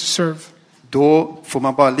where you are to serve. Då får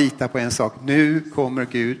man bara lita på en sak. Nu kommer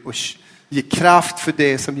Gud och ge kraft för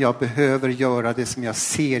det som jag behöver göra, det som jag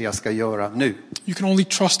ser jag ska göra nu. You can only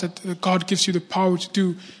trust that God gives you the power to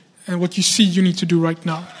do and what you see you need to do right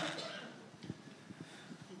now.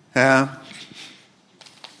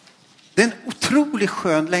 Det är en otroligt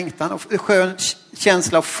skön längtan och skön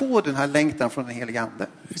känsla att få den här längtan från den helige Ande.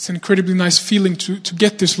 It's an incredibly nice feeling to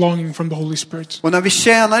get this longing from the Holy Spirit. Och när vi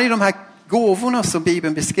tjänar i de här gåvorna som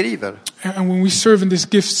Bibeln beskriver, And when we serve in these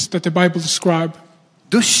gifts that the Bible describe,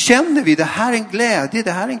 då känner vi det här är en glädje,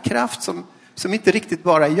 det här är en kraft som inte riktigt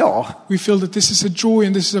bara är jag. we feel that this is a joy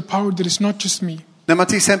and this is a power that is not just me. När man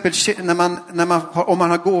till exempel om man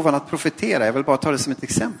har gåvan att profetera, jag vill bara ta det som ett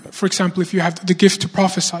exempel. For example, if you have the gift to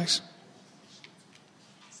prophesy,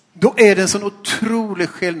 Då är det en sån otrolig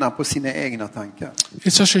skillnad på sina egna tankar.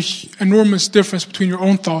 it's such an enormous difference between your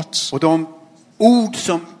own thoughts Och de ord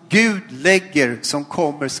som Gud lägger som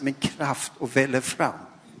kommer som en kraft och väller fram.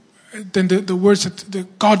 than the words that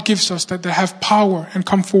God gives us that have power and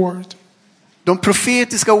come forward. De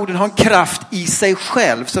profetiska orden har en kraft i sig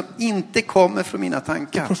själv som inte kommer från mina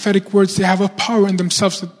tankar. Prophetic words, they have a power in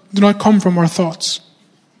themselves that do not come from our thoughts.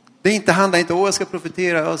 Det handlar inte om jag ska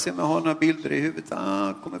profetera, jag ser mig ha några bilder i huvudet.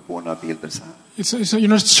 Kommer på några bilder så här. You're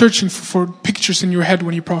not searching for pictures in your head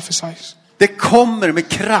when you prophesy. Det kommer med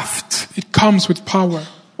kraft. It comes with power.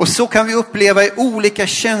 Och så kan vi uppleva i olika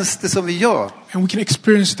tjänster som vi gör. And we can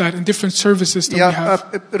experience that in different services that we have.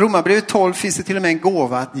 Romarbrevet 12 finns det till och med en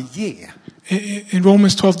gåva att ge. In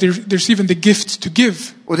Romans 12, there's even the gift to give.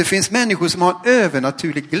 Och det finns människor som har en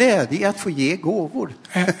övernaturlig glädje i att få ge gåvor.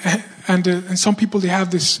 And some people, they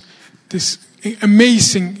have this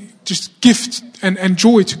amazing just gift and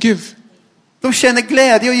joy to give. De känner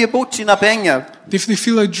glädje att ge bort sina pengar. They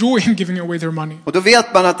feel a joy in giving away their money. Och då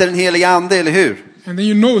vet man att det är den helige Ande, eller hur? And then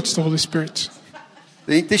you know it's the Holy Spirit.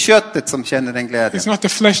 Det är inte köttet som känner den glädjen. It's not the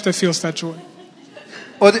flesh that feels that joy.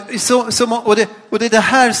 Och det är det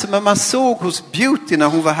här som man såg hos Beauty när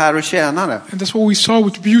hon var här och tjänade. And that's what we saw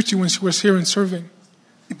with Beauty when she was here and serving.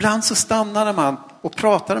 Ibland så stannade man och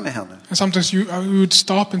pratade med henne. And sometimes we would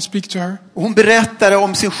stop and speak to her. Och hon berättade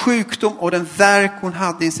om sin sjukdom och den värk hon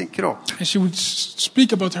hade i sin kropp. And she would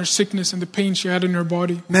speak about her sickness and the pain she had in her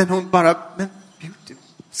body. Men Beauty,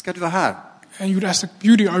 ska du vara här? And you would ask,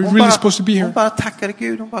 Beauty, are you really supposed to be here? Hon bara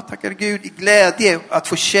tackade Gud i glädje att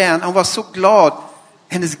få tjäna. Hon var så glad.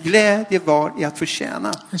 Hennes glädje var i att få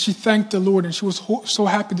tjäna. And she thanked the Lord and she was so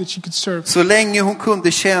happy that she could serve. Så länge hon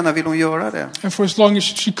kunde tjäna vill hon göra det. And for as long as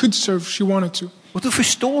she could serve, she wanted to. Och då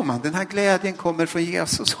förstår man, den här glädjen kommer från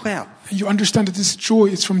Jesus själv. And you understand that this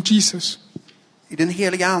joy is from Jesus. I den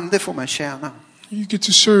heliga Ande får man tjäna. You get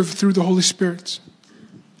to serve through the Holy Spirit.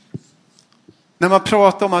 När man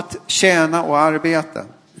pratar om att tjäna och arbeta,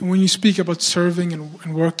 And when you speak about serving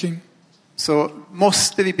and working, så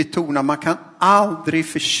måste vi betona, man kan aldrig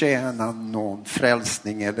förtjäna någon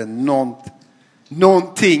frälsning eller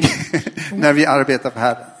någonting när vi arbetar för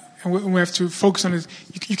Herren. and we have to focus on it.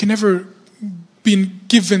 You can never be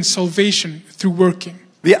given salvation through working.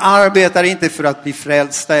 Vi arbetar inte för att bli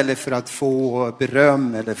frälsta eller för att få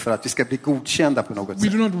beröm eller för att vi ska bli godkända på något We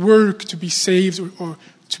sätt. do not work to be saved or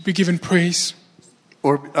to be given praise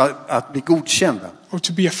Och att bli godkända. or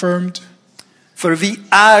to be affirmed. För vi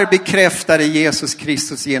är bekräftade i Jesus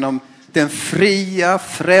Kristus genom den fria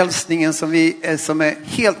frälsningen som är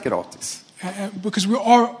helt gratis. Because we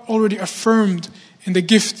are already affirmed in the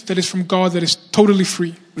gift that is from God that is totally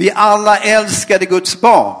free. Vi alla älskade Guds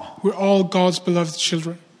barn. We're all God's beloved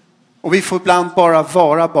children. Och vi får ibland bara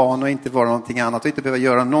vara barn och inte vara någonting annat. Och inte behöva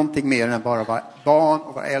göra någonting mer än bara vara barn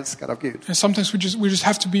och vara älskad av Gud. And sometimes we just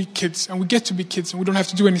have to be kids, and we get to be kids, and we don't have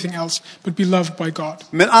to do anything else but be loved by God.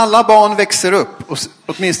 Men alla barn växer upp,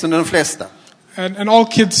 åtminstone de flesta. And all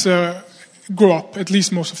kids grow up, at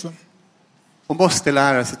least most of them, Och måste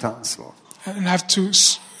lära sig ta ansvar. and have to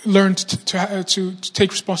learn to take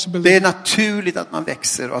responsibility. Det är naturligt att man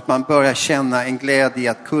växer och att man börjar känna en glädje i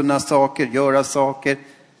att kunna saker, göra saker,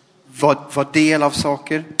 vara del av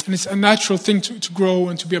saker. And it's a natural thing to grow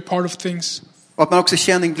and to be a part of things. Och att man också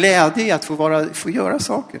känner en glädje i att få göra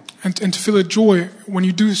saker. And to feel a joy when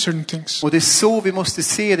you do certain things. Och det är så vi måste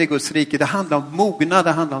se det i Guds rike. Det handlar om mognad,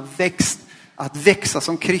 det handlar om att växa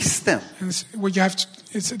som kristen. And what you have to,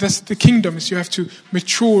 that's the kingdom, is you have to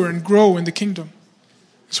mature and grow in the kingdom.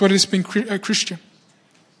 That's what it is being a Christian.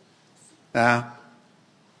 Ja.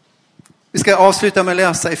 Vi ska avsluta med att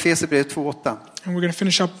läsa Efesierbrevet 2:8. And we're going to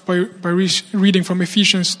finish up by reading from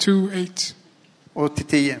Ephesians 2:8 och till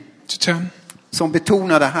 10. to 10. Som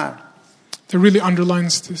betonar det här. That really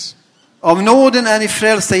underlines this. Av nåden är ni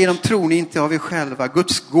frälsta genom tron, inte av er själva.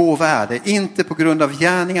 Guds gåva är det, inte på grund av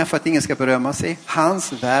gärningar för att ingen ska berömma sig.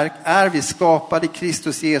 Hans verk är vi skapade i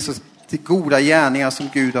Kristus Jesus till goda gärningar som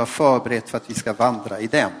Gud har förberett för att vi ska vandra i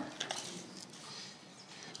dem.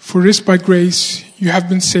 For it is by grace you have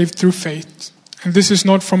been saved through faith. And this is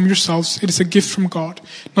not from yourselves, it is a gift from God,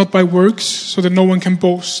 not by works, so that no one can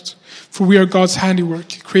boast. For we are God's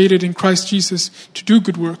handiwork, created in Christ Jesus to do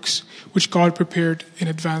good works, which God prepared in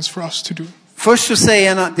advance for us to do. Först så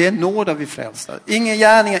säger han att det är nåd av vi frälsta. Inga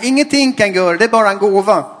gärningar, ingenting kan göra, det är bara en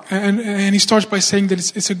gåva. And he starts by saying that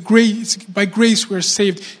it's by grace we are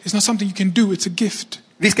saved. It's not something you can do, it's a gift.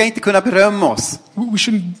 Vi ska inte kunna berömma oss.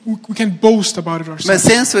 We can't boast about it ourselves. Men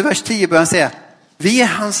sen så i vers 10 börjar han säga, vi är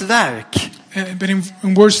hans verk. But in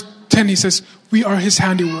verse 10 he says, we are his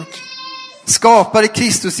handiwork. Skapade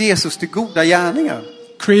Kristus Jesus till goda gärningar.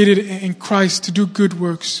 Created in Christ to do good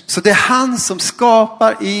works. Så det är han som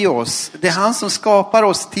skapar i oss. Det är han som skapar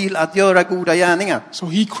oss till att göra goda gärningar. So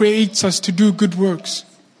he creates us to do good works.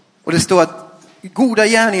 Och det står att goda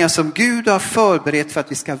gärningar som Gud har förberett för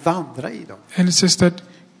att vi ska vandra i dem. And it says that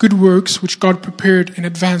good works which God prepared in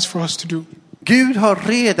advance for us to do. Gud har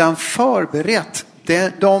redan förberett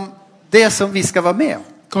det som vi ska vara med om.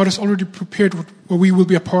 God has already prepared what we will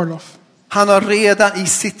be a part of. Han har redan i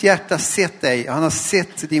sitt hjärta sett dig. Han har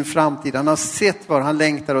sett din framtid. Han har sett vad han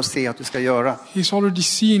längtar att se att du ska göra. He's already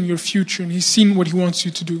seen your future and he's seen what he wants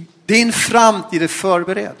you to do. Din framtid är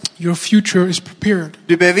förberedd. Your future is prepared.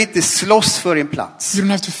 Du behöver inte slåss för en plats. You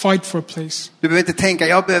don't have to fight for a place. Du behöver inte tänka,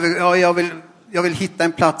 jag vill hitta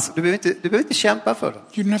en plats. Du behöver inte kämpa för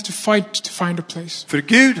det. You don't have to fight to find a place. För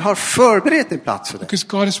Gud har förberett en plats för dig. Because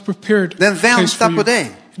God has prepared Den a place väntar for på you.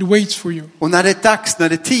 dig. It waits for you. Och när det är dags, när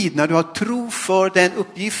det är tid, när du har tro för den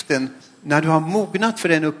uppgiften, när du har mognat för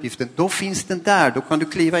den uppgiften, då finns den där, då kan du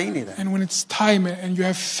kliva in i den. And when it's time and you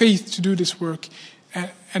have faith to do this work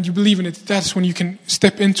and you believe in it, that's when you can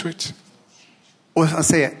step into it. Och han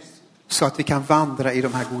säger, så att vi kan vandra i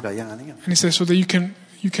de här goda gärningarna. And he says so that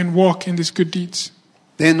you can walk in these good deeds.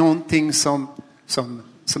 Det är någonting som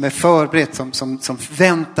är förberett, som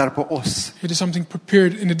väntar på oss. It is something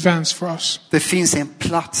prepared in advance for us. Det finns en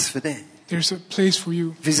plats för dig. There's a place for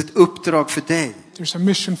you. Det finns ett uppdrag för dig. There's a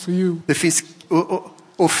mission for you. Det finns,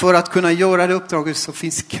 och för att kunna göra det uppdraget så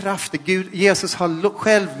finns kraft. Jesus har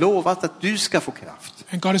själv lovat att du ska få kraft.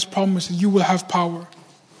 And God has promised that you will have power.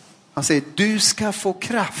 Han säger, du ska få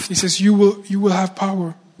kraft. He says you will have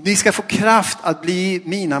power. Ni ska få kraft att bli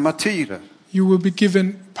mina martyrer. You will be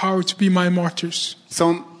given power to be my martyrs.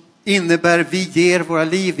 Som innebär vi ger våra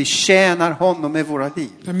liv, vi tjänar honom med våra liv.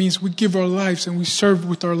 That means we give our lives and we serve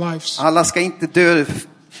with our lives. Alla ska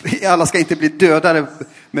inte bli dödade,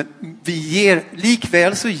 men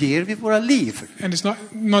likväl så ger vi våra liv. And it's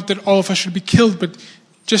not that all of us should be killed, but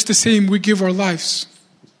just the same we give our lives.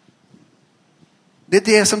 Det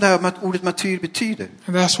är det som det här ordet martyr betyder.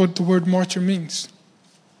 And that's what the word martyr means.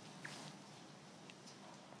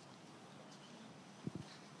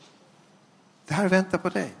 Det här väntar på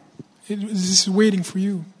dig. This is waiting for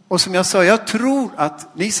you. Och som jag sa, jag tror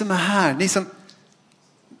att ni som är här,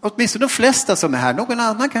 åtminstone de flesta som är här, någon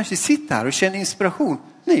annan kanske sitter här och känner inspiration.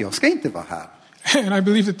 Nej, jag ska inte vara här. And I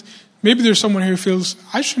believe that maybe there's someone here who feels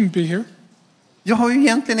I shouldn't be here. Jag har ju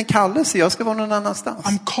egentligen en kallelse, jag ska vara någon annanstans.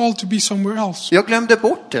 I'm called to be somewhere else. Jag glömde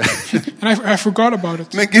bort det. And I forgot about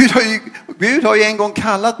it. Men Gud har ju en gång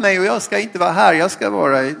kallat mig och jag ska inte vara här, jag ska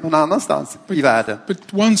vara någon annanstans i världen.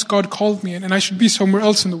 But once God called me and I should be somewhere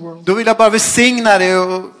else in the world. Då vill jag bara välsigna dig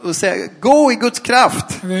och säga, gå i Guds kraft.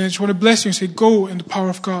 And then I just want to bless you and say, go in the power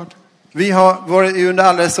of God. Vi har under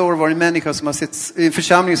alla dessa år varit människor som har sett, en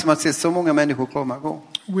församling som har sett så många människor komma och gå.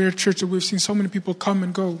 We're a church that we've seen so many people come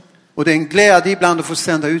and go. Och det är en glädje ibland att få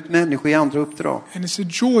sända ut människor i andra uppdrag. And it's a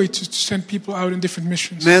joy to send people out in different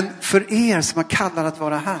missions. Men för er som har kallat att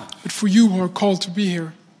vara här, But for you who are called to be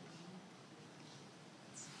here,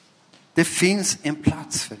 det finns en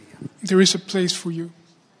plats för er. there is a place for you.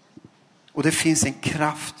 Och det finns en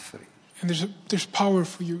kraft för er. And there's power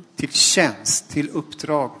for you. Till tjänst, till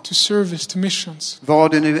uppdrag. To service, to missions.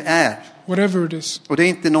 Vad det nu är. Whatever it is. Och det är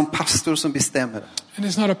inte någon pastor som bestämmer det. And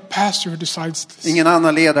it's not a pastor who decides this. Ingen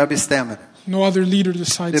annan ledare bestämmer det. No other leader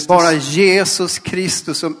decides Det är bara this. Jesus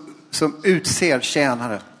Kristus som utser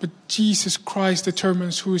tjänare. But Jesus Christ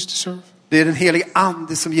determines who is to serve. Det är den helige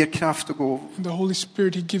ande som ger kraft och gåvor. And the Holy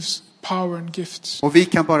Spirit, he gives power and gifts. Och vi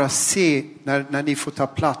kan bara se när ni får ta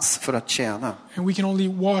plats för att tjäna. And we can only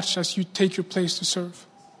watch as you take your place to serve.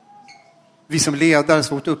 Vi som ledare,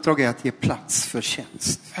 så vårt uppdrag är att ge plats för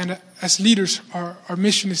tjänst. And as leaders, our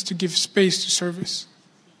mission is to give space to service.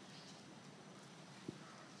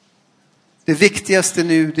 Det viktigaste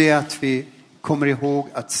nu det är att vi kommer ihåg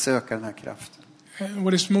att söka den här kraften. And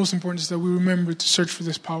what is most important is that we remember to search for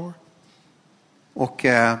this power. Och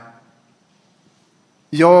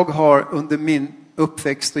jag har under min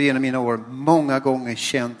uppväxt och genom mina år många gånger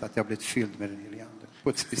känt att jag blivit fylld med den helige Ande på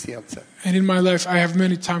ett speciellt sätt. And in my life, I have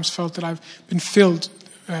many times felt that I've been filled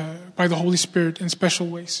by the Holy Spirit in special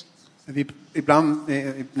ways. Ibland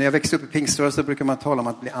när jag växte upp i pingströrelsen brukar man tala om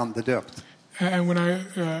att bli andedöpt. And when I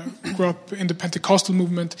grew up in the Pentecostal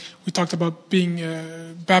movement, we talked about being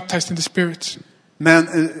baptized in the Spirit.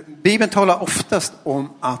 Men Bibeln talar oftast om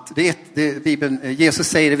att Jesus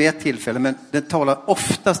säger det vid ett tillfälle, men den talar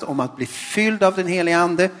oftast om att bli fylld av den helige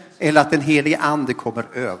Ande eller att den helige Ande kommer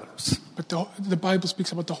över oss. But the Bible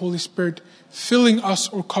speaks about the Holy Spirit filling us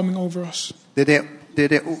or coming over us. Det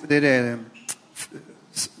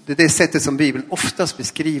är det sättet som Bibeln oftast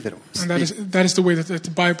beskriver oss. And that is the way that the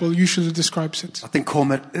Bible usually describes it. Att den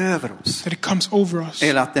kommer över oss. That it comes over us.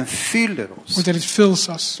 Eller att den fyller oss. Or that it fills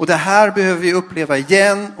us. Och det här behöver vi uppleva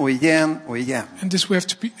igen och igen och igen. And this we have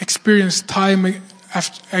to experience time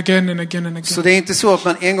again and again and again. Så det är inte så att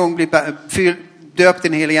man en gång blir döpt i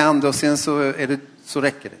den helige Ande och sen så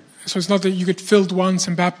räcker det. So it's not that you get filled once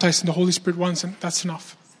and baptized in the Holy Spirit once and that's enough.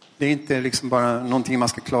 Det är inte liksom bara någonting man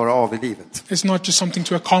ska klara av i livet. It's not just something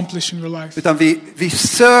to accomplish in your life. Utan vi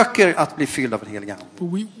söker att bli fyllda av den helige Ande.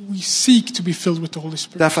 But we seek to be filled with the Holy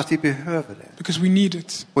Spirit. Därför att vi behöver det. Because we need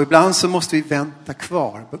it. Och ibland så måste vi vänta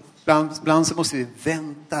kvar. Ibland så måste vi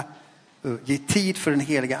vänta. Ge tid för den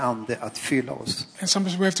helige Ande att fylla oss. And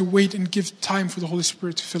sometimes we have to wait and give time for the Holy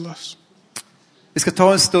Spirit to fill us. Vi ska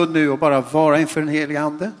ta en stund nu och bara vara inför den helige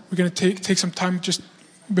Ande. We're going to take some time just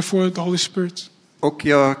before the Holy Spirit. Och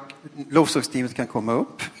lovsångsteamet kan komma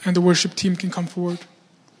upp. And the worship team can come forward.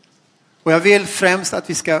 Och jag vill främst att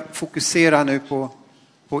vi ska fokusera nu på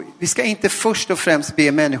vi ska inte först och främst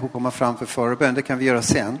be människor komma fram för förbön. Det kan vi göra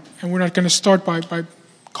sen. And we're not going to start by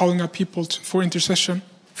calling up people for intercession.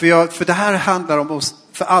 För det här handlar om oss.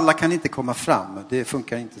 För alla kan inte komma fram. Det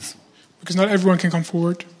funkar inte så. Because not everyone can come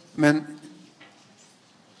forward. Men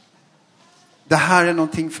det här är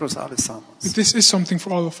någonting för oss allesammans. But this is something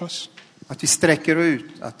for all of us. Att vi sträcker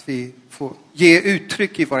ut, att vi får ge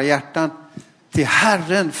uttryck i våra hjärtan till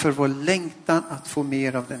Herren för vår längtan att få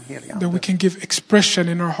mer av den heliga Ande. That we can give expression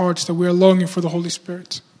in our hearts that we are longing for the Holy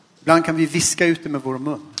Spirit. Ibland kan vi viska ut det med vår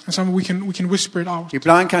mun. And sometimes we can whisper it out.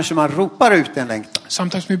 Ibland kanske man ropar ut den längtan.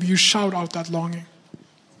 Sometimes maybe you shout out that longing.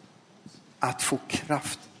 Att få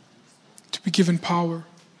kraft. To be given power.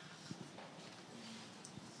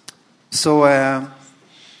 Så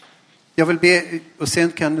jag vill be, och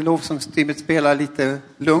sen kan lovsångsteamet spela lite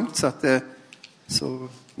lugnt så att så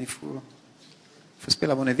ni får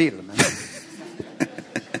spela vad ni vill.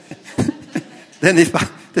 Men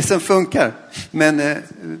det som funkar. Men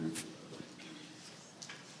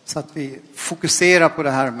så att vi fokuserar på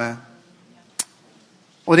det här med.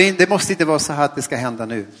 Och det måste inte vara så här att det ska hända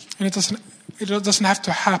nu. And it doesn't have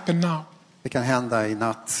to happen now. Det kan hända i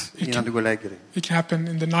natt innan du går och lägger dig. It can happen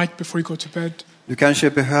in the night before you go to bed. Du kanske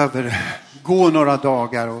behöver gå några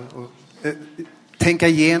dagar och tänka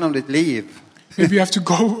igenom ditt liv. Maybe you have to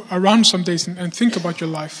go around some days and think about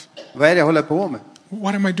your life. Vad är det jag håller på med?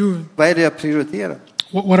 What am I doing? Vad är det jag prioriterar?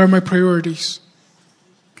 What are my priorities?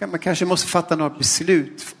 Man kanske måste fatta några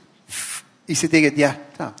beslut i sitt eget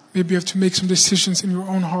hjärta. Maybe you have to make some decisions in your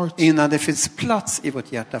own heart. Innan det finns plats i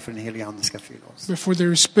vårt hjärta för den helige Ande ska fylla oss. Before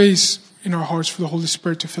there is space in our hearts for the Holy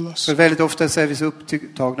Spirit to fill us. För väldigt ofta så är vi så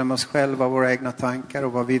upptagna med oss själva, våra egna tankar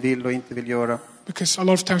och vad vi vill och inte vill göra. Because a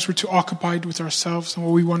lot of times we're too occupied with ourselves and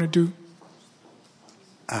what we want to do.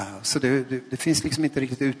 Så det finns liksom inte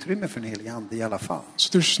riktigt utrymme för den helige Ande i alla fall.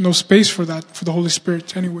 So there's no space for that, for the Holy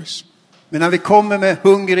Spirit anyways. Men när vi kommer med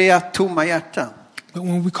hungriga, tomma hjärtan. But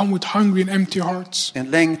when we come with hungry and empty hearts.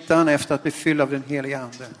 En längtan efter att bli fylld av den helige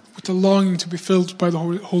Ande. With a longing to be filled by the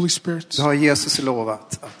Holy Spirit. Då har Jesus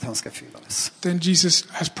lovat att han ska fylla oss. Then Jesus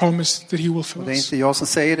has promised that he will fill Och det är us. inte jag som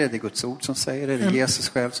säger det, det är Guds ord som säger det, det är Jesus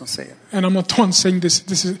själv som säger det. And I'm not the one saying this.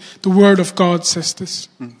 This is the word of God says this.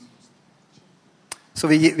 Så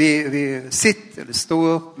vi sitter eller står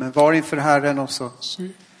upp, men var inför Herren och så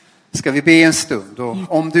ska vi be en stund.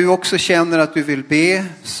 Och om du också känner att du vill be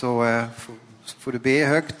så får du be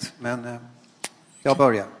högt. Men jag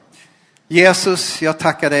börjar. Jesus, jag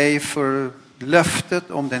tackar dig för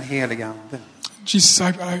löftet om den heliga Ande. Jesus,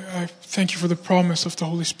 I thank you for the promise of the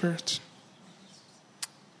Holy Spirit.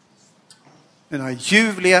 Den här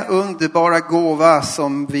ljuvliga, underbara gåva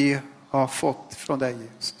som vi har fått från dig,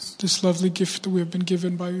 Jesus. This lovely gift that we have been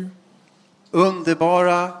given by you.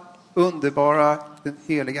 Underbara den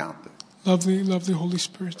heliga Ande. Lovely Holy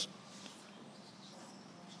Spirit.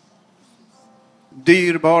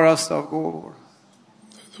 Dyrbaraste av gåvor.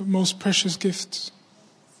 The most precious gift.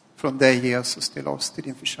 Från dig Jesus till oss, till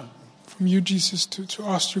din församling. From you Jesus to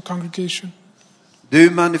us, your congregation. Du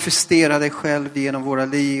manifesterar dig själv genom våra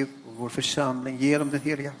liv och vår församling, genom den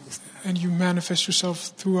heliga Ande. And you manifest yourself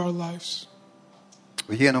through our lives.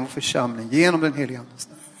 Och genom vår församling, genom den heliga Ande.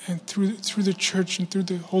 And through the church and through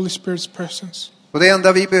the Holy Spirit's presence. Och det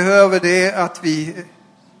enda vi behöver, det är att vi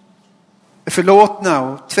är förlåtna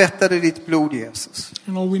och tvättade i ditt blod, Jesus.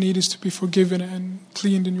 And all we need is to be forgiven and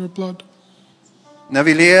cleaned in your blood. När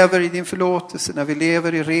vi lever i din förlåtelse, när vi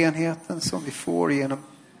lever i renheten som vi får genom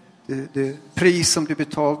det pris som du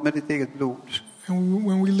betalt med ditt eget blod. And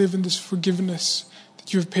when we live in this forgiveness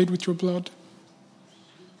that you have paid with your blood.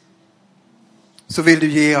 Så vill du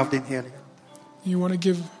ge av din heliga Ande. You want to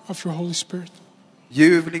give of your Holy Spirit.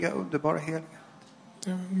 Ljuvliga, underbara heliga.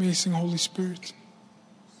 The amazing Holy Spirit.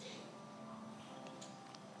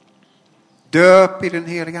 Döp i den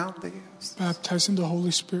heliga Ande, Jesus. Baptize in the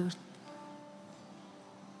Holy Spirit.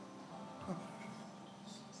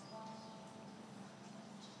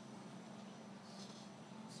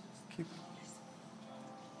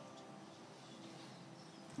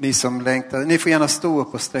 Ni som längtar, ni får gärna stå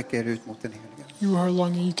upp och sträcka er ut mot den heliga. You are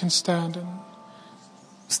longing, you can stand and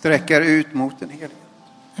Sträcka er ut mot den heliga.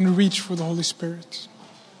 and reach for the Holy Spirit.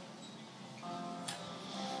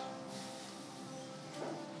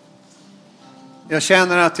 Jag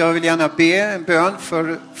känner att jag vill gärna be en bön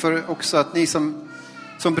för också att ni som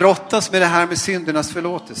brottas med det här med syndernas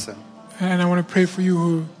förlåtelse. And I want to pray for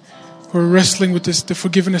you who are wrestling with this, the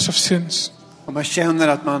forgiveness of sins. Om man känner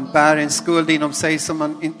att man bär en skuld inom sig som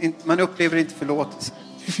man upplever inte förlåtelse.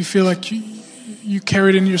 If you feel like you carry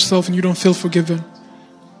it in yourself and you don't feel forgiven.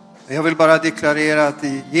 Jag vill bara deklarera att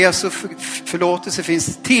Jesu förlåtelse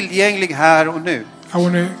finns tillgänglig här och nu. I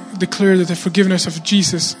want to declare that the forgiveness of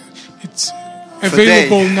Jesus, it's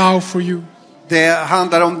available now for you. Det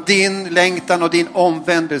handlar om din längtan och din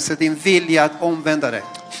omvändelse, din vilja att omvända dig.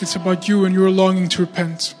 It's about you and your longing to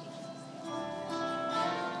repent.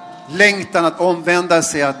 Längtan att omvända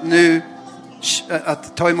sig,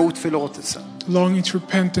 att ta emot förlåtelsen. Longing to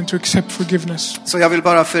repent and to accept forgiveness. Så jag vill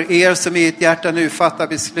bara för er som i ert hjärta nu fatta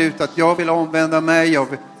beslut att jag vill omvända mig,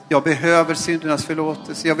 jag behöver syndernas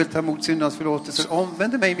förlåtelse, jag vill ta emot syndernas förlåtelse.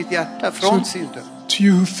 Omvänd mig i mitt hjärta från synden. To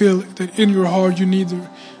you who feel that in your heart you need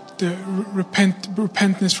the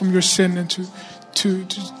repentance from your sin and to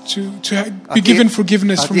be given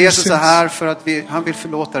forgiveness from your sins. Att Jesus är här för att han vill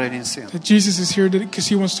förlåta dig din synd. That Jesus is here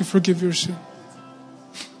because he wants to forgive your sin.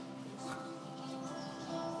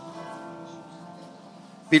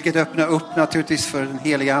 Vilket öppnar upp naturligtvis för den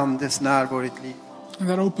heliga Andes närvaro i ditt liv. And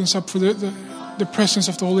that opens up for the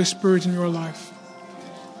presence of the Holy Spirit in your life.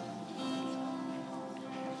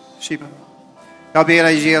 Shiva. Jag ber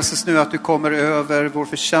dig Jesus nu att du kommer över vår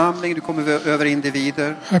församling, du kommer över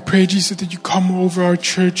individer. I pray Jesus that you come over our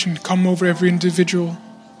church and come over every individual.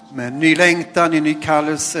 Med en ny längtan, en ny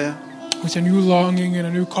kallelse. With a new longing and a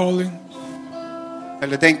new calling.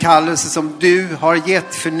 Eller den kallelse som du har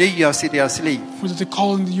gett förnyas i deras liv. For that the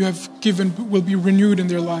calling that you have given will be renewed in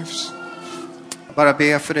their lives. Jag bara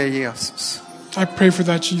ber för dig Jesus. I pray for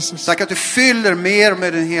that Jesus. Tack att du fyller mer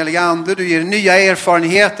med den heliga Ande. Du ger nya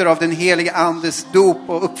erfarenheter av den heliga Andes dop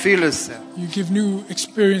och uppfyllelse. You give new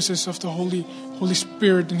experiences of the Holy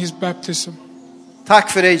Spirit in his baptism. Tack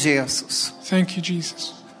för dig Jesus. Thank you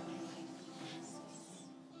Jesus.